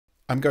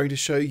I'm going to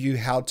show you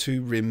how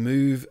to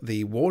remove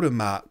the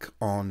watermark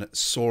on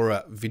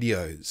Sora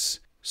videos.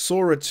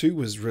 Sora 2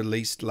 was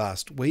released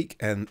last week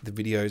and the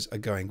videos are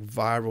going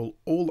viral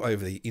all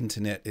over the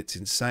internet. It's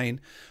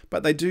insane,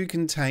 but they do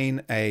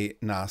contain a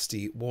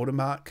nasty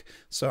watermark.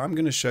 So I'm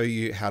going to show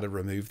you how to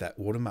remove that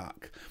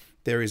watermark.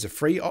 There is a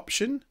free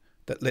option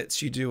that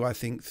lets you do, I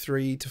think,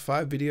 3 to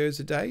 5 videos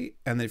a day.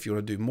 And then if you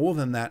want to do more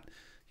than that,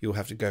 you'll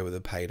have to go with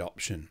a paid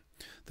option.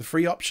 The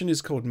free option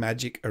is called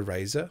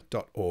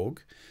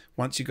magiceraser.org.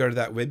 Once you go to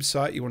that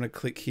website, you want to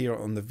click here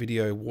on the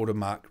video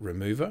watermark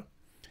remover.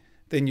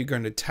 Then you're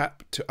going to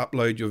tap to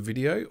upload your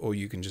video, or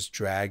you can just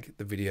drag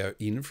the video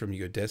in from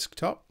your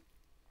desktop.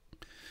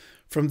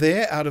 From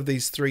there, out of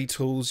these 3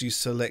 tools, you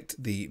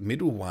select the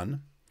middle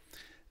one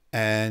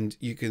and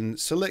you can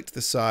select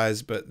the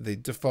size, but the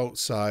default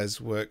size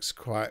works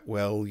quite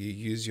well. You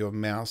use your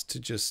mouse to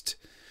just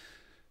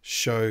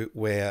show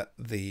where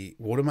the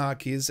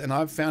watermark is, and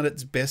I've found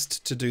it's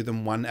best to do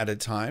them one at a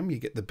time. You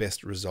get the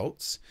best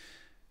results.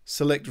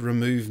 Select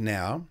remove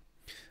now,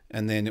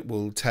 and then it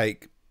will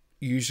take,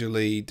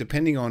 usually,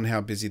 depending on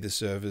how busy the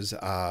servers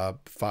are,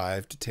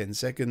 5 to 10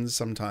 seconds,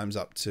 sometimes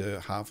up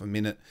to half a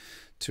minute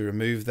to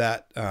remove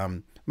that.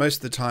 Most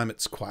of the time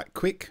it's quite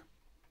quick.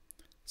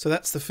 So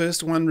that's the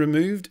first one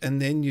removed,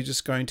 and then you're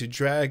just going to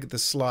drag the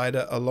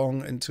slider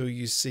along until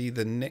you see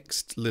the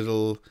next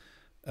little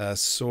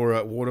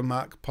Sora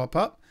watermark pop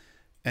up,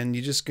 and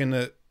you're just going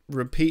to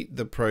repeat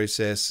the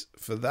process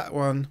for that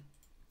one.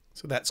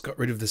 So that's got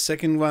rid of the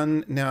second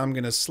one. Now I'm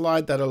going to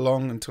slide that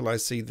along until I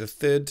see the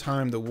third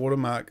time the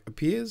watermark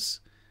appears.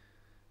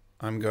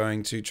 I'm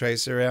going to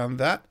trace around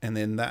that, and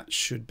then that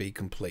should be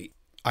complete.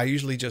 I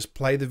usually just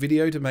play the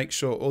video to make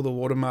sure all the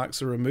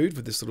watermarks are removed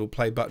with this little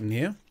play button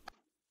here.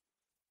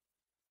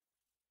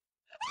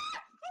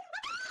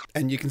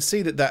 And you can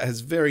see that that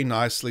has very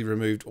nicely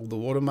removed all the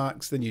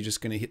watermarks. Then you're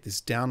just going to hit this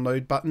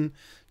download button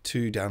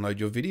to download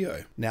your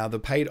video. Now the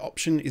paid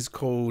option is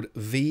called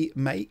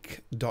vmake.ai.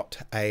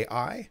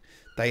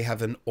 They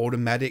have an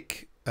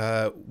automatic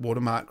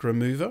watermark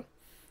remover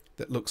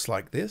that looks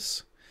like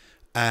this.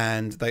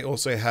 And they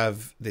also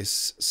have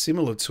this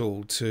similar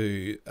tool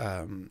to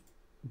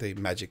the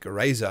Magic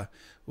Eraser,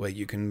 where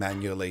you can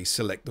manually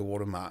select the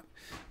watermark.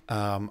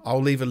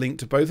 I'll leave a link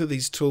to both of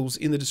these tools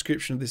in the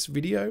description of this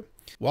video.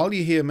 While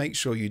you're here, make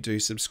sure you do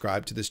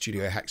subscribe to the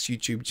Studio Hacks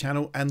YouTube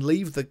channel and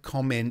leave the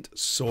comment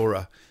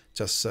Sora,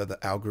 just so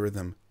the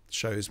algorithm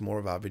shows more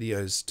of our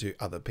videos to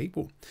other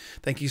people.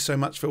 Thank you so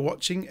much for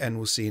watching, and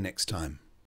we'll see you next time.